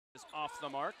Off the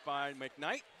mark by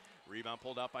McKnight. Rebound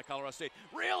pulled out by Colorado State.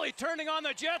 Really turning on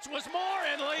the Jets was Moore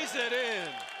and lays it in.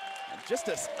 And just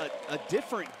a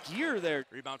different gear there.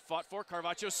 Rebound fought for.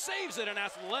 Carvacho saves it. An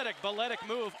athletic, balletic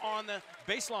move on the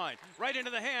baseline. Right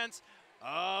into the hands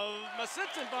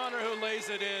of Bonner, who lays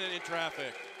it in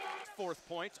traffic. Fourth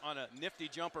point on a nifty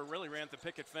jumper. Really ran the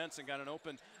picket fence and got an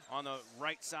open on the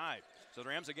right side. So the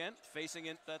Rams again facing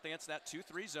against that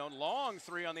 2-3 zone. Long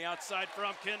three on the outside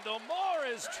from Kendall. Moore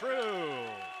is true.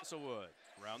 So Wood.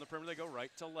 Around the perimeter they go right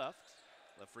to left.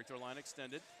 Left free throw line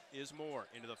extended is Moore.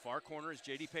 Into the far corner is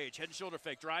J.D. Page. Head and shoulder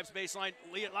fake. Drives baseline.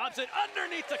 Lobs it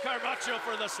underneath the Carvacho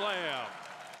for the slam.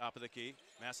 Top of the key.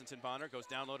 Bonner goes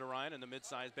down low to Ryan in the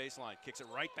mid-size baseline. Kicks it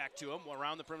right back to him.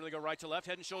 Around the perimeter they go right to left.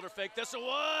 Head and shoulder fake. This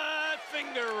Wood.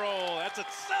 Finger roll. That's a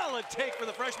solid take for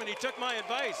the freshman. He took my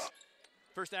advice.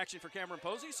 First action for Cameron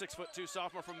Posey. 6'2"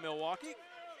 sophomore from Milwaukee.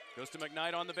 Goes to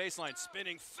McKnight on the baseline,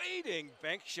 spinning, fading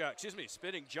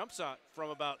spinning jump shot from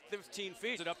about 15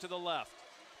 feet. It up to the left.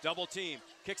 Double team,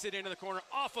 kicks it into the corner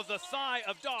off of the thigh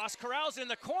of Doss. Corrals in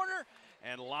the corner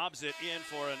and lobs it in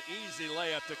for an easy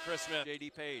layup to Chris Smith.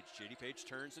 J.D. Page. J.D. Page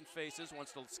turns and faces,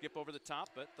 wants to skip over the top,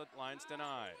 but the line's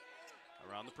denied.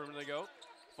 Around the perimeter they go.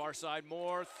 Far side,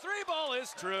 Moore. Three ball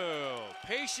is true.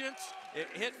 Patience. It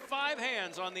hit 5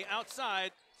 hands on the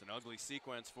outside. It's an ugly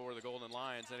sequence for the Golden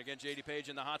Lions. And again, J.D. Page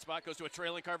in the hot spot. Goes to a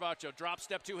trailing Carvacho. Drop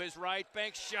step to his right.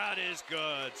 Bank shot is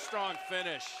good. Strong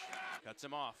finish. Cuts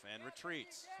him off and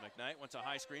retreats. McKnight wants a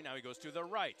high screen. Now he goes to the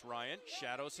right. Ryan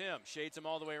shadows him. Shades him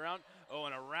all the way around. Oh,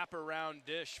 and a wraparound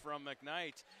dish from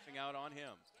McKnight. Out on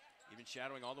him. Even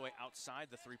shadowing all the way outside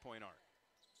the three-point arc.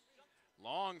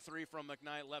 Long three from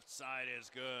McKnight. Left side is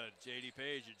good. J.D.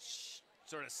 Page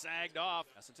sort of sagged off.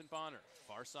 Bonner.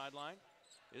 Far sideline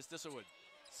is Thistlewood.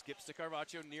 Skips to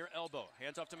Carvacho near elbow.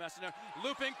 Hands off to Macedon.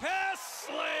 Looping pass.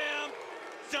 Slam.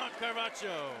 Dunk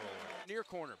Carvacho. Near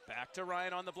corner. Back to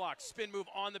Ryan on the block. Spin move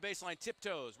on the baseline.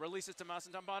 Tiptoes. Releases to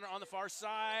Bonner on the far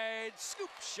side. Scoop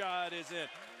shot is in.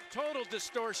 Total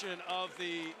distortion of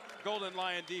the Golden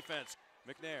Lion defense.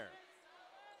 McNair.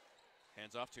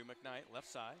 Hands off to McKnight. Left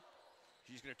side.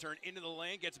 He's going to turn into the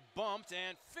lane. Gets bumped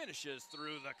and finishes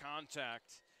through the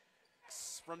contact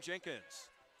from Jenkins.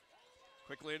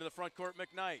 Quickly into the front court,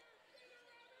 McKnight.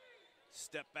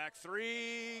 Step back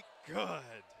three,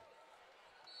 good.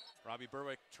 Robbie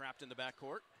Berwick trapped in the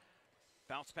backcourt.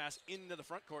 Bounce pass into the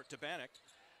front court to Bannock.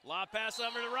 Lob pass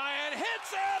over to Ryan,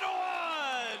 hits and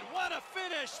one! What a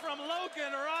finish from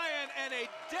Logan Ryan and a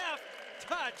deft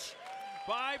touch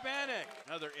by Bannock.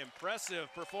 Another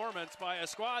impressive performance by a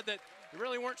squad that you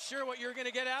really weren't sure what you were going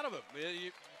to get out of them.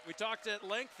 We talked at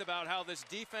length about how this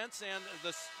defense and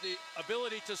the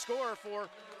ability to score for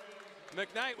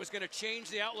McKnight was going to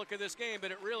change the outlook of this game, but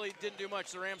it really didn't do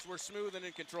much. The Rams were smooth and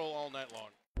in control all night long.